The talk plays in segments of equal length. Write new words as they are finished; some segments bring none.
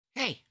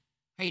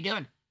How you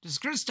doing? This is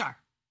Crystar,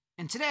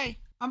 and today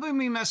I'm going to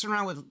be messing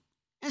around with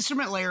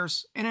instrument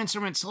layers and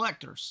instrument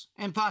selectors,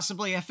 and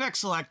possibly FX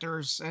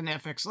selectors and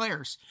FX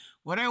layers.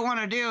 What I want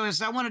to do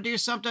is I want to do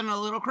something a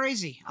little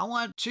crazy. I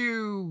want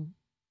to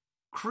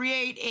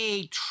create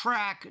a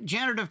track,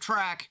 generative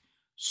track,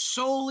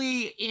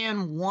 solely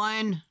in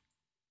one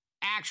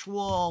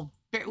actual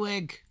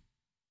Bitwig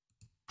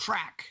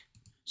track.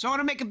 So I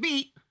want to make a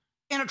beat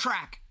in a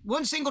track,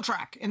 one single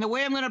track. And the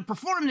way I'm going to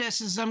perform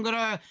this is I'm going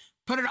to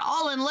put it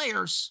all in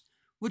layers,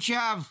 which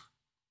have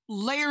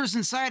layers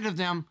inside of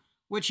them,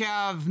 which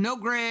have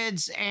note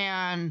grids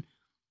and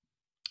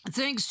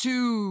things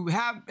to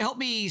help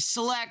me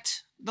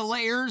select the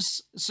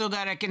layers so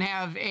that I can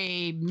have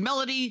a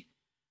melody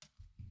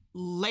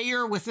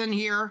layer within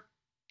here,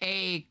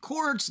 a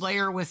chords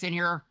layer within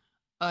here,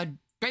 a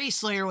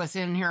bass layer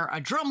within here, a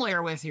drum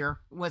layer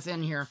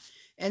within here.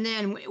 And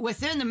then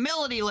within the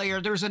melody layer,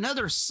 there's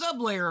another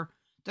sub-layer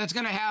that's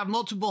going to have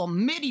multiple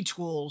MIDI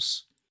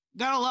tools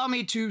that allow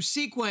me to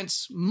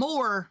sequence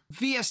more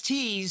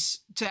VSTs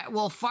that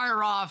will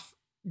fire off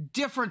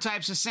different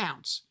types of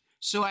sounds.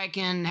 So I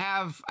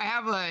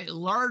have a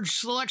large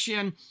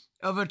selection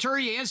of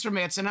Arturia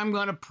instruments, and I'm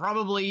going to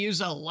probably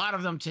use a lot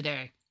of them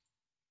today,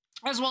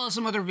 as well as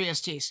some other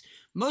VSTs.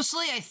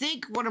 Mostly, I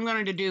think what I'm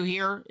going to do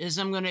here is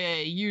I'm going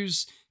to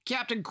use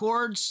Captain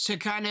Chords to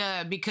kind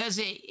of, because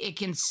it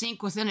can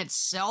sync within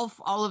itself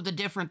all of the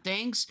different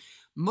things.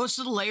 Most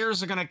of the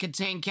layers are going to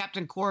contain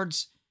Captain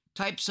Chords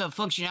types of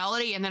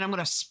functionality, and then I'm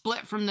going to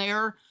split from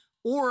there.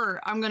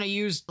 Or I'm going to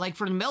use, like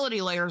for the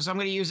melody layers, I'm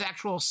going to use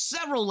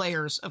several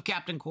layers of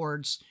Captain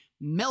Chords,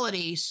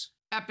 melodies,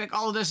 epic.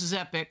 All of this is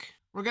epic.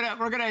 We're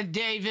gonna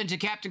dive into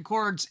Captain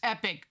Chords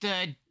epic,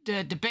 the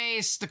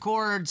bass, the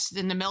chords,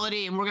 and the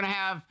melody, and we're gonna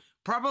have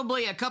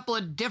probably a couple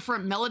of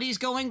different melodies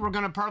going. We're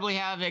gonna probably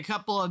have a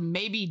couple of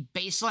maybe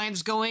bass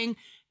lines going,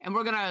 and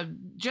we're gonna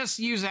just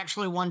use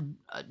actually one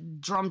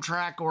drum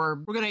track,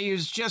 or we're gonna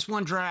use just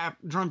one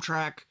drum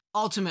track.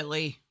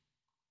 Ultimately,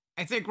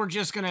 I think we're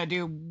just gonna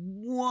do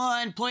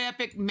one play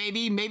epic,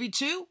 maybe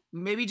two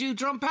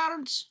drum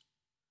patterns.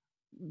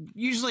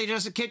 Usually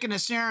just a kick and a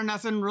snare,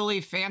 nothing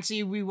really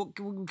fancy. We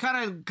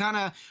kind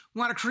of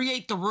want to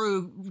create the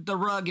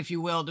rug, if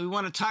you will. Do we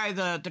want to tie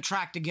the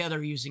track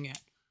together using it?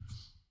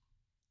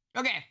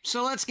 Okay,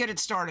 so let's get it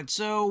started.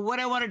 So what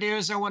I want to do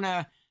is I want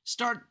to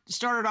start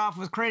it off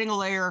with creating a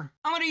layer.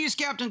 I'm going to use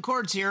Captain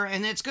Chords here,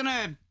 and it's going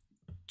to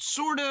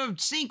sort of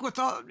sync with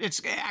all.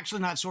 It's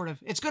actually not sort of.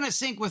 It's going to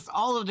sync with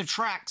all of the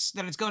tracks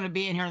that it's going to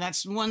be in here.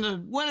 That's one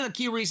of the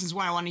key reasons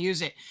why I want to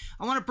use it.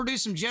 I want to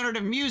produce some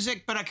generative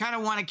music, but I kind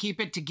of want to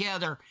keep it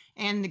together.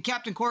 And the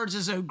Captain Chords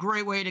is a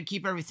great way to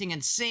keep everything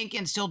in sync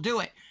and still do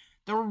it.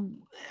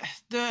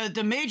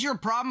 The major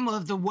problem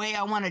of the way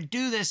I want to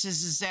do this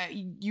is that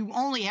you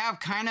only have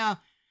kind of,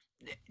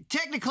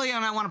 technically,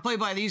 and I want to play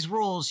by these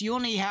rules, you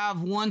only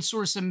have one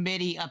source of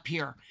MIDI up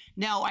here.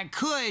 Now I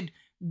could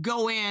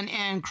go in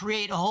and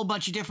create a whole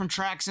bunch of different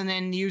tracks and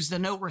then use the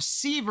note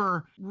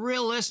receiver,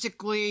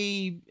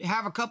 realistically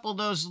have a couple of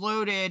those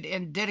loaded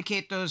and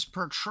dedicate those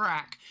per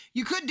track.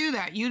 You could do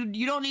that.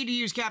 You don't need to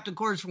use Captain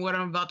Chords for what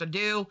I'm about to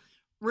do.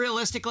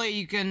 Realistically,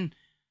 you can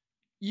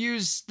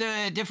use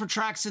the different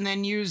tracks and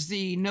then use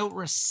the note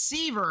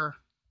receiver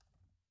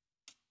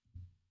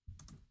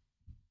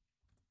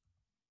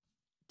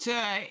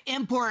to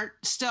import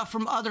stuff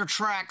from other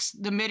tracks,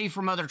 the MIDI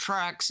from other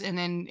tracks,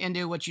 and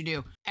do what you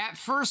do. At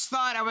first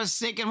thought, I was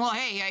thinking, well,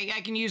 hey, I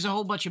can use a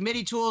whole bunch of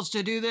MIDI tools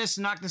to do this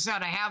and knock this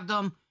out. I have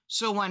them,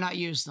 so why not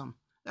use them?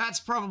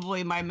 That's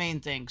probably my main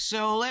thing.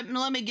 So let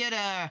me get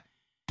a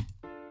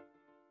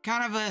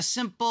kind of a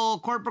simple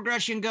chord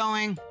progression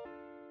going.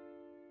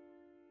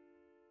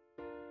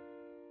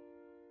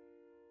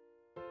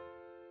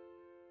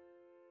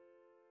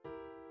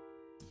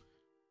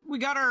 We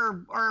got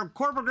our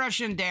chord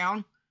progression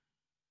down.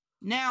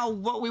 Now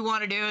what we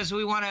want to do is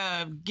we want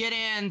to get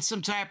in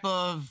some type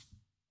of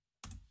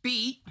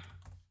beat.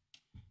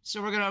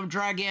 So we're going to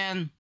drag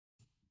in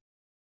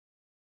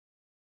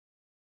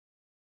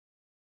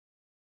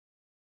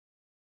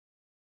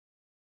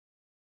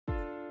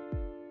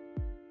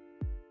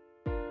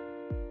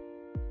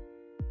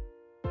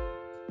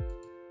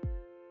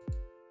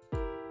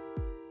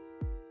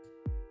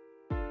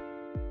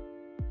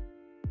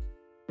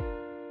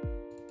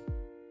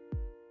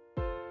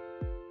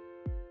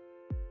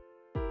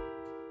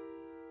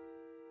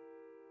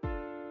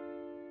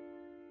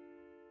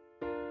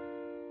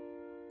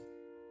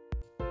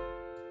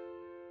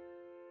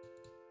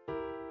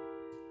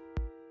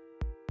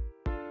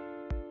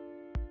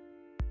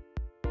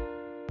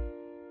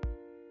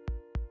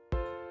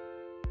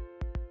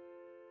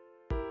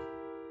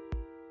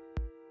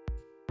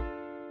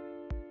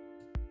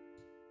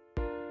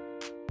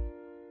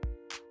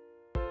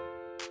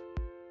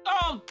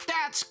Oh,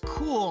 that's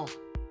cool.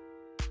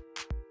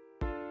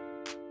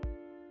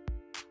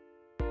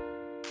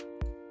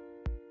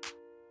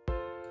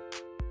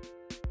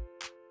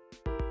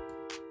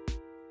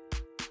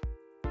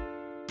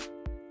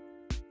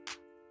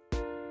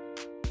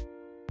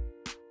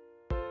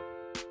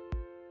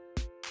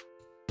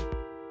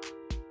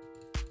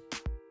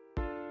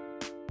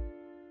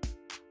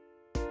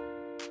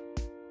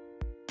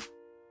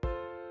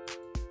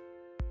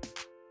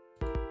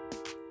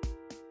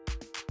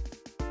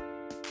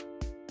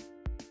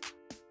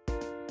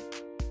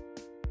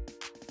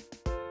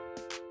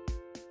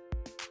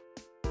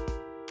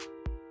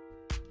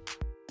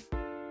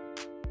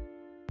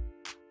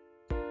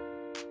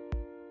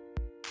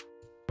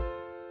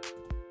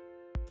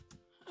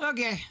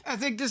 Okay, I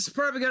think this is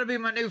probably going to be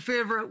my new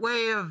favorite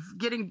way of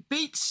getting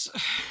beats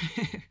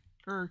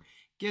or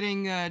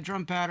getting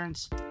drum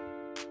patterns.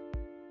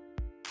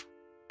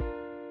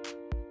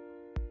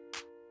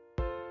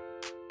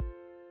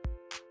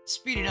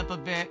 Speed it up a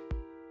bit.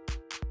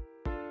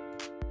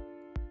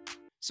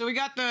 So we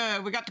got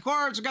the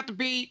chords, we got the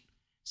beat.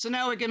 So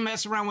now we can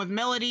mess around with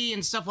melody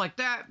and stuff like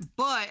that.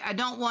 But I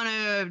don't want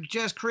to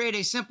just create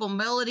a simple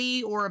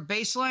melody or a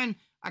bass line.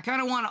 I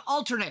kind of want to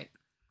alternate.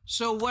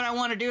 So what I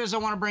want to do is I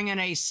want to bring in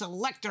a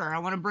selector. I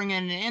want to bring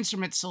in an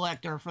instrument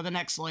selector for the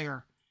next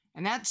layer.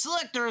 And that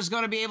selector is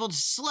going to be able to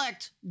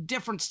select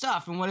different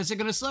stuff. And what is it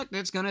going to select?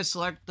 It's going to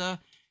select the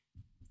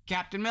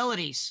Captain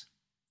Melodies.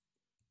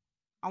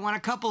 I want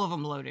a couple of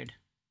them loaded.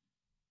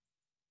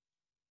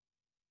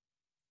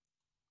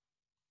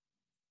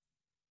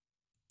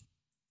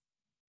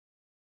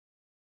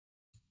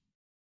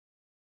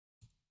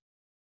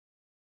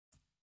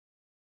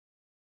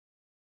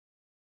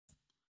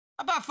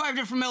 About 5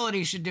 different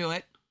melodies should do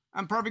it.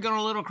 I'm probably going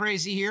a little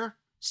crazy here.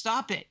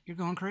 Stop it. You're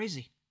going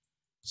crazy.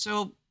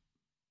 So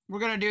we're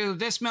going to do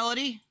this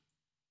melody.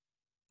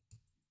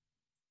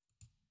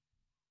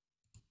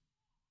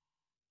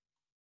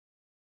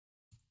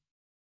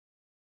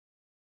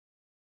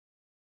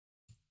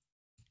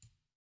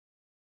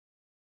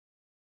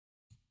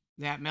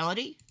 That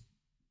melody.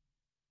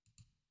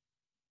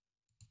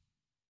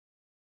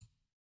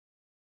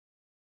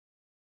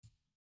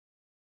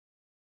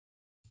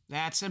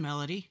 That's a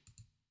melody.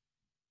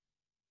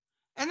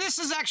 And this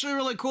is actually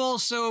really cool.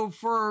 So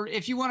for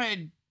if you want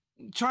to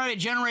try to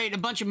generate a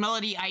bunch of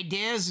melody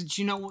ideas that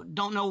you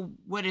don't know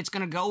what it's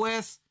going to go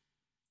with,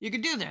 you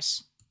could do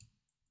this.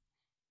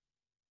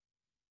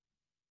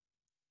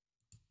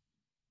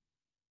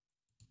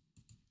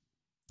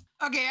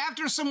 Okay,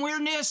 after some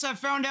weirdness, I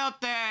found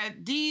out that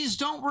these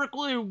don't work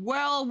really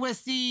well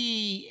with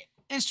the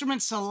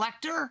instrument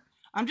selector.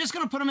 I'm just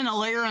going to put them in a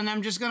layer, and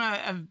I'm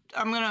going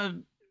to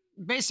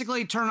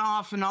basically turn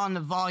off and on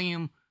the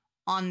volume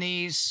on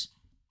these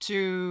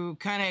to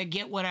kind of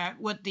get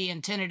what the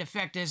intended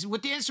effect is.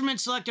 With the instrument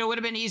selector, it would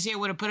have been easy. I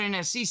would have put in a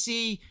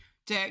CC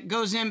that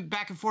goes in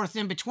back and forth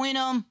in between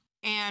them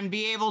and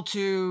be able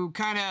to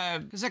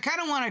because I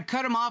kind of want to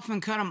cut them off and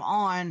cut them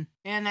on.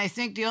 And I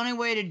think the only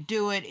way to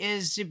do it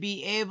is to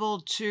be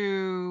able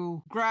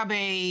to grab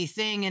a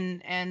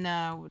thing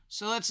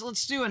so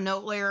let's do a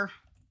note layer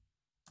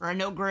or a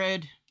note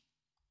grid.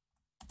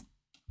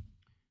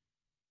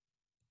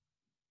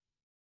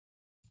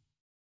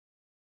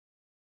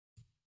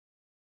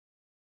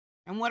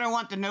 And what I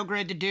want the note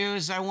grid to do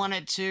is I want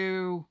it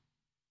to,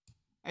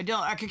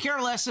 I could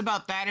care less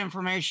about that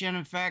information.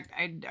 In fact,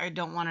 I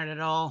don't want it at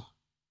all.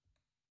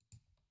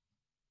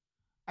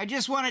 I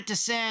just want it to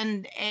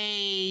send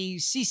a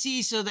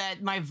CC so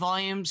that my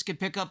volumes could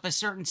pick up a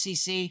certain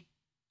CC.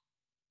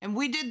 And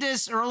we did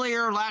this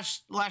earlier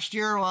last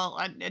year, well,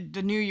 at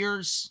the New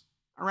Year's,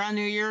 around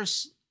New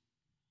Year's,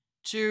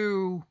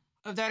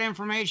 of that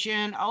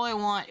information. All I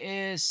want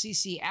is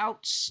CC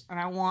outs, and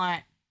I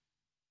want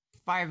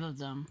 5 of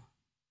them.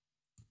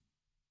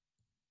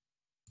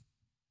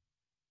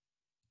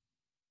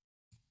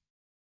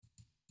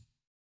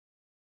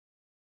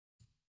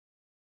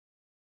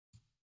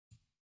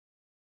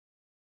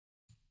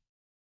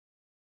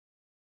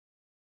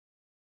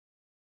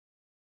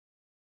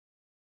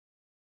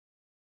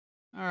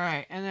 All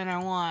right, and then I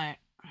want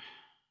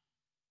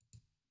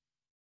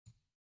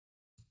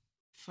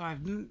 5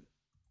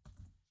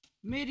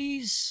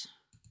 midis.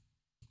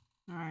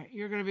 All right,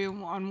 you're going to be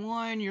on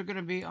 1, you're going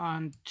to be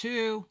on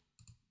 2,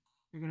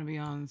 you're going to be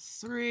on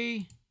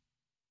 3,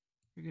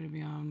 you're going to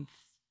be on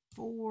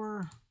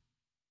 4,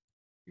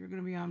 you're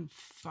going to be on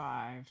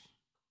 5.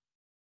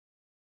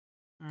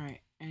 All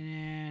right, and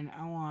then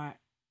I want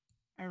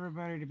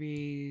everybody to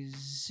be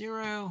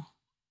 0.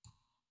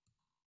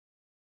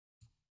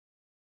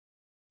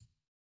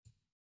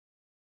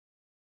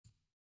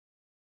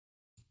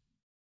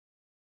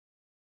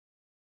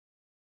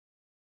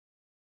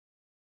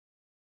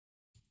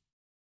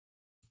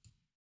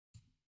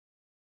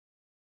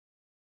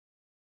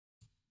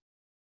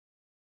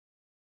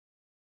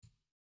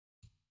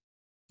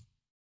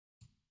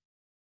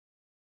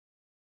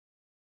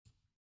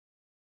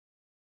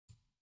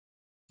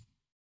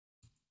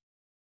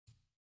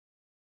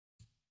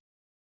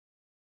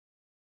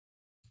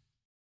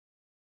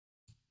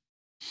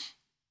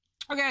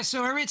 Okay,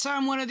 so every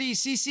time one of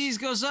these CCs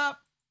goes up,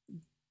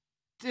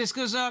 this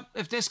goes up.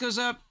 If this goes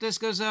up, this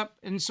goes up,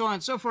 and so on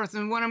and so forth.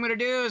 And what I'm going to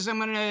do is I'm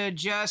going to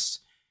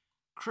just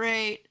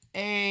create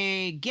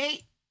a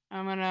gate.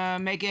 I'm going to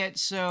make it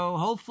so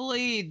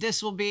hopefully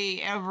this will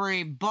be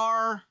every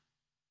bar.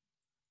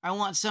 I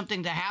want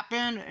something to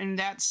happen, and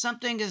that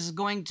something is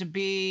going to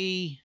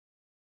be...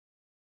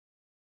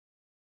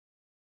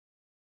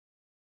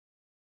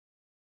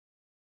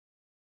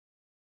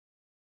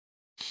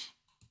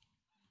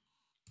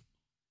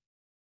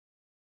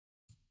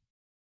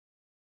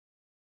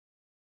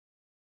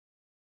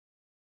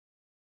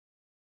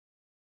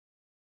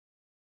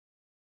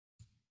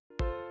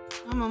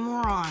 I'm a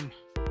moron.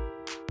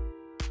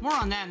 More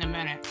on that in a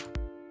minute.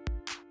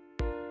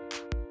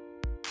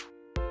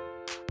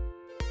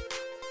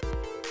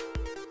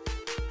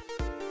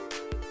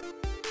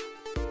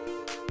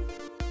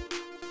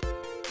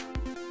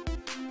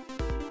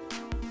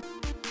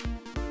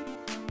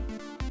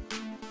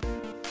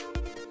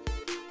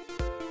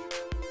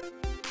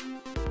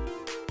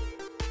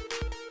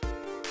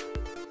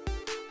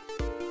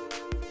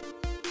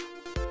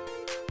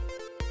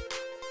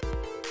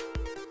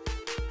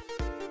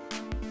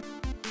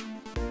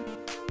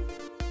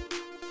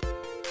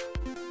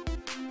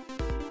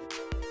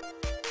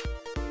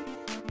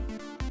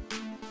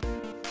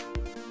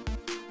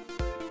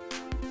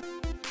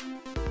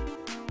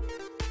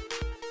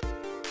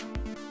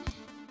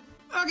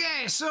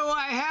 Okay, so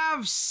I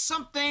have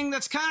something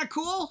that's kind of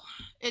cool.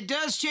 It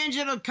does change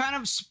it kind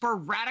of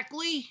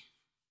sporadically,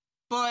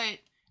 but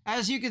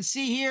as you can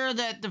see here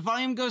that the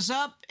volume goes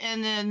up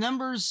and the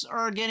numbers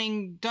are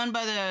getting done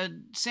by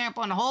the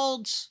sample and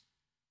holds.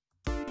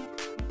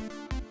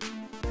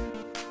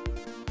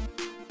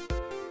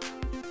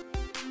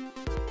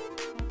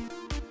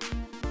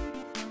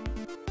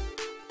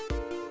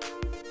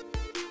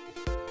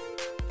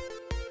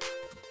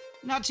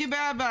 Not too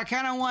bad, but I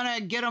kind of want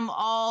to get them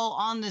all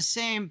on the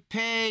same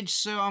page,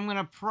 so I'm going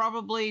to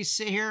probably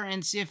sit here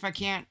and see if I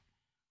can't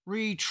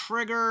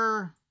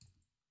re-trigger.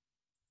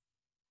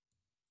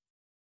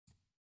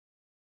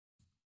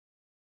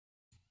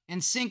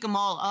 And sync them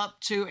all up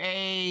to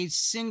a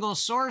single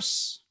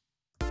source.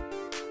 But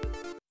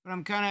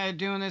I'm kind of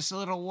doing this a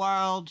little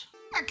wild.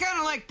 I kind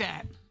of like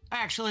that,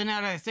 actually, now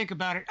that I think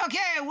about it.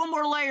 Okay, one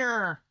more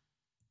layer.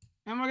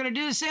 And we're going to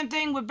do the same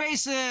thing with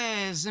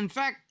basses. In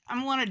fact,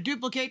 I'm going to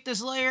duplicate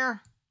this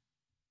layer.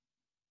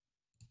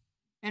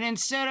 And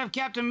instead of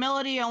Captain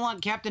Melody, I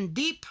want Captain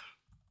Deep.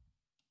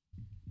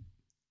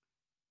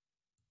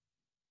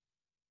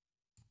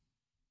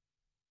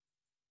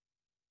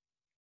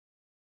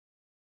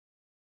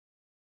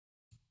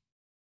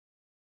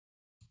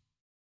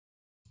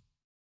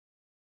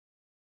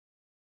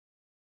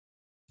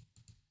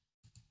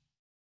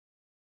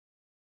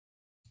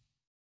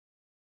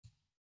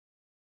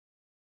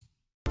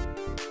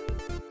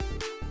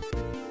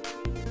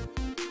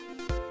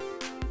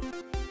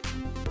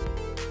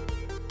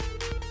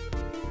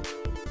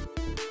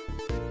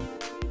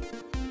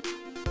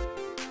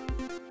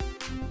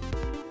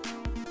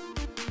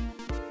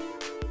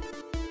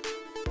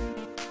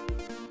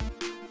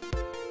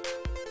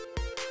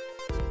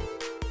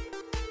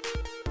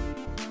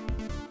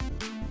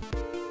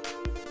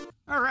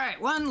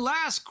 Alright, one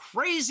last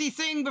crazy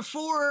thing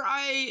before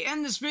I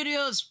end this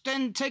video. It's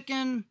been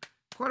taking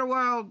quite a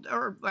while,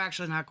 or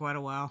actually not quite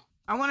a while.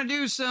 I want to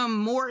do some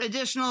more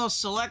additional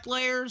select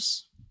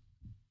layers.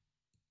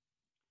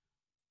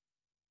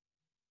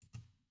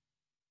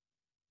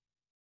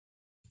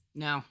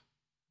 No.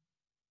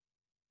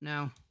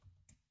 No.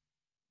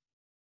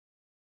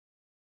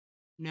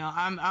 No,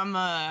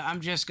 I'm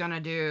just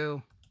gonna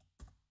do...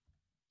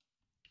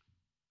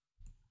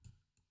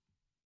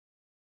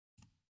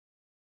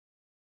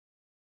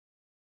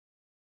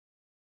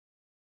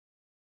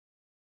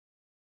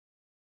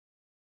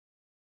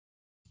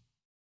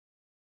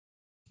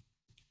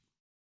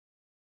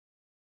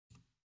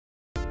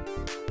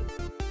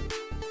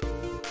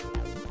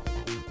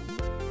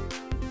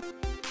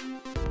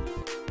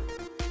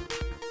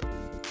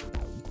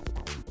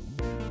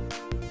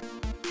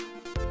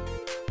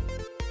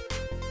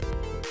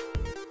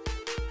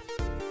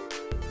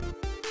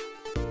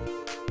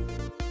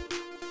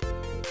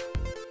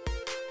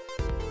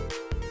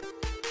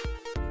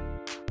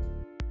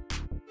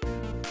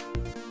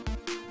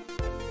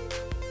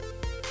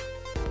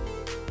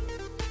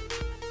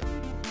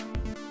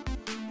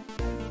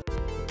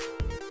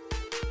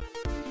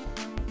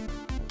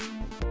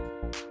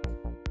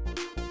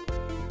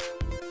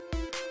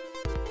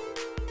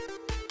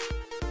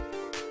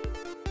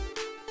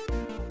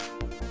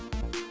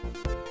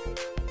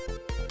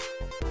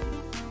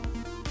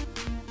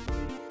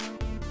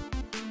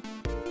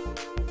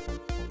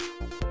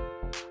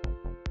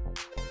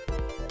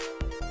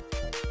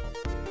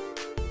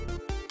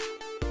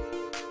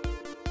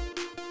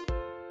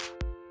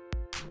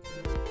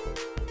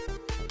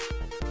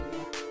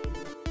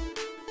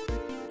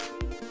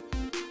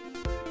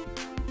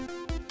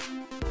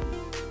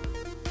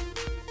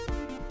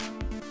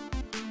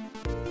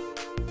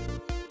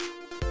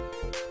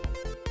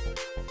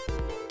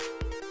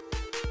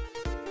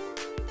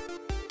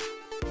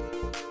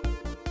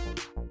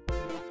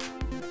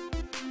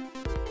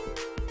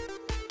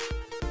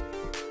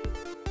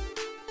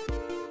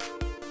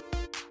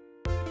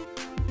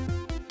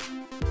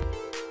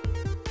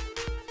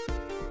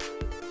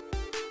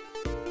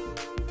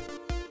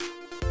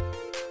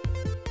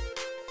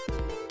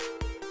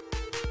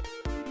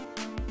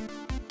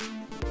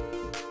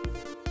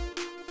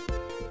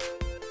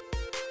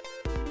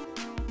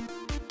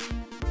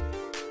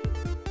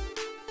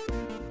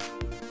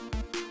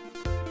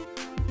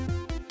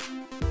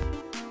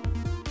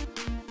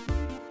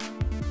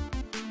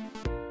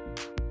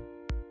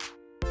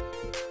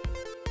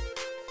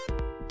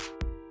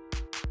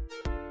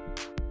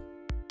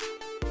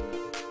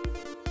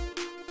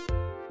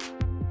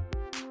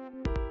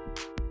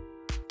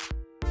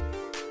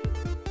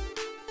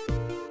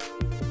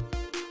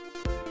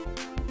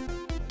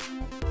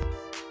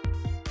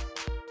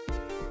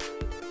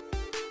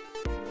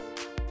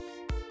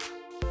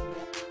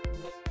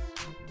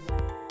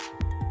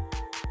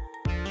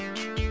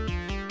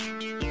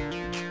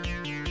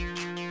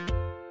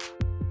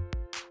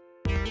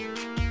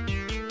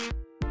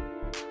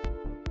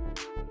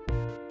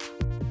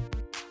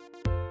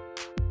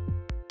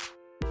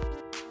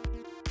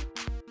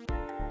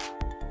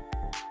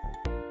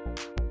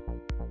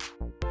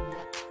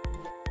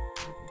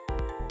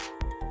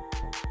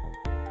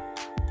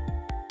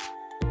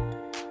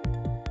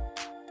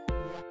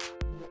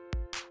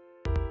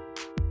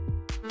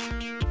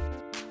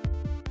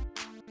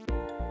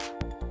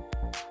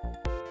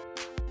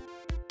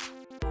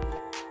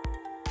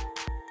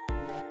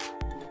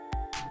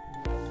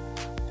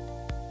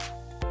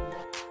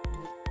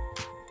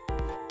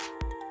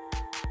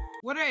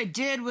 What I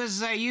did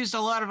was I used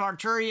a lot of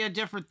Arturia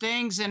different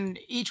things, and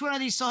each one of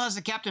these still has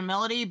the Captain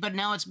Melody, but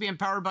now it's being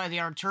powered by the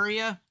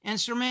Arturia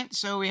instrument.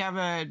 So we have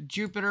a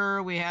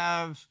Jupiter, we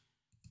have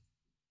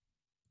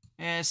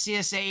a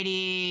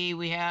CS80,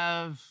 we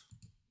have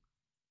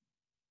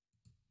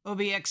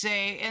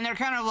OBXA, and they're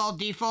kind of all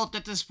default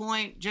at this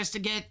point, just to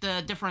get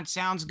the different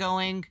sounds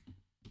going.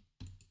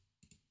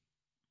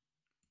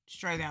 Let's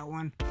try that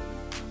one.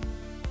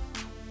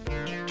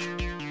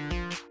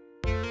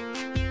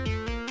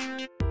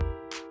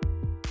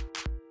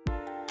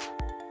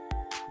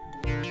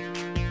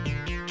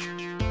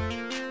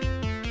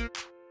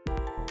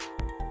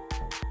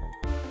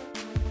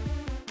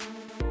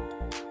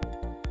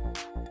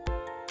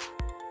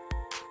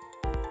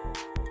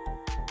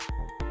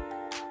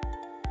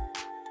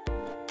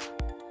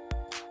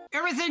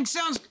 Everything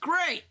sounds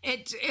great.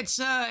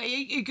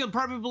 You could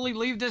probably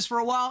leave this for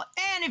a while,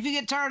 and if you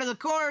get tired of the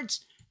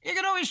chords, you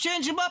can always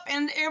change them up,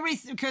 and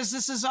everything, because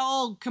this is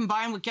all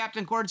combined with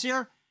Captain Chords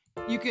here,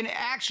 you can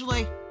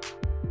actually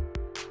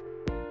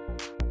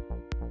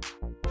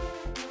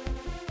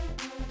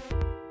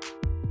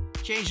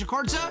change the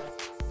chords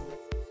up,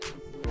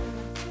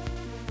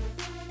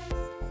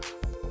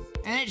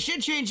 and it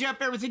should change up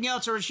everything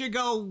else, or it should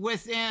go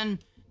within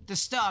the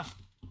stuff.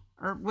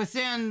 Or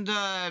within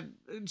the,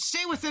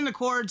 stay within the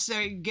chords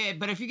that you get,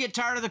 but if you get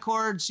tired of the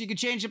chords, you can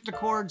change up the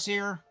chords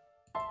here.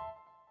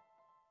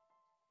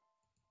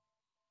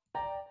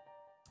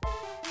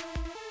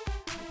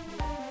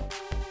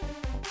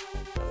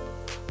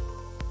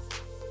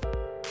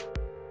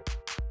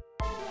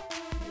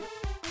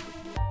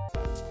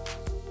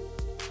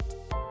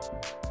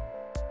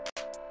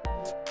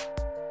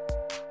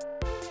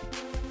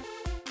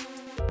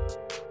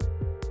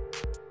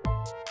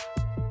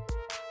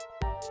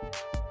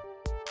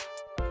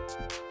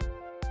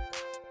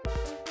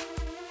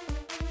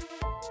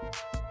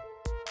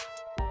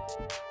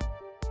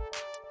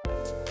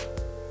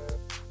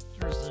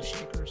 There's those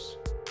shakers.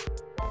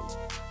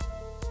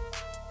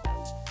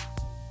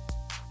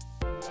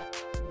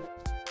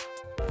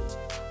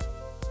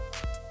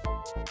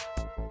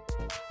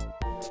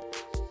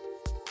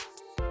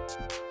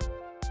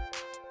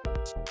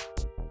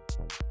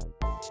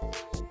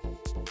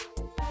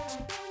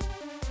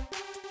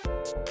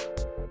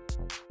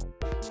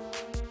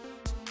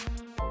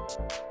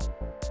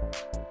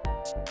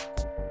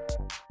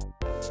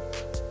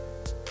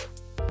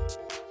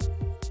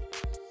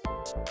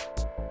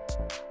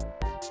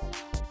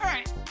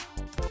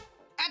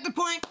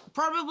 Point,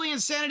 probably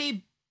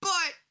insanity, but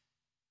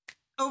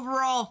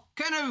overall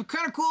kind of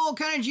cool,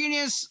 kind of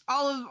genius.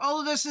 All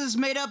of this is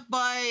made up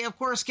by, of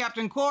course,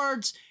 Captain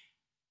Chords.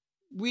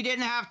 We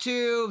didn't have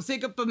to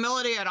think up a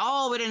melody at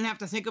all. We didn't have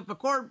to think up a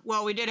chord.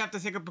 Well, we did have to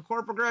think up a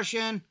chord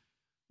progression,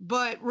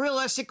 but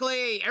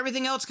realistically,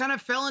 everything else kind of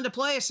fell into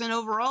place, and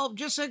overall,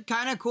 just a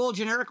kind of cool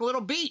generic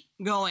little beat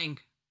going.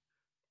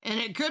 And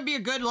it could be a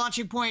good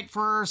launching point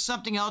for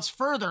something else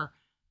further,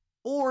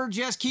 or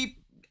just keep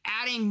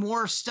adding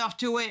more stuff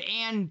to it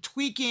and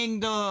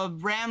tweaking the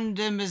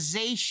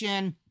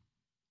randomization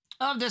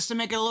of this to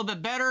make it a little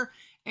bit better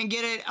and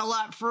get it a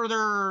lot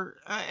further,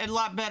 a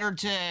lot better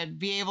to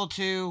be able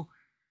to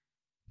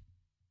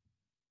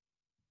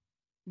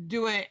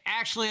do it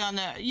actually on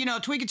the,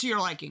 tweak it to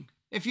your liking.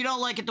 If you don't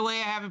like it the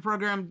way I have it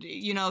programmed,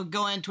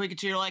 go in and tweak it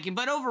to your liking.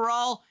 But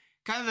overall,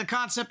 kind of the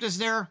concept is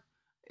there.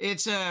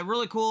 It's a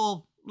really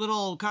cool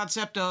little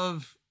concept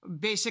of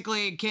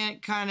basically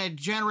kind of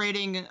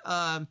generating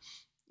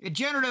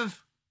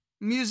generative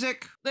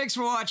music. Thanks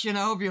for watching.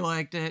 I hope you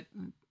liked it.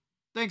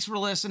 Thanks for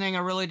listening. I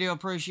really do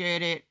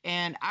appreciate it.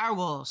 And I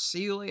will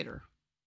see you later.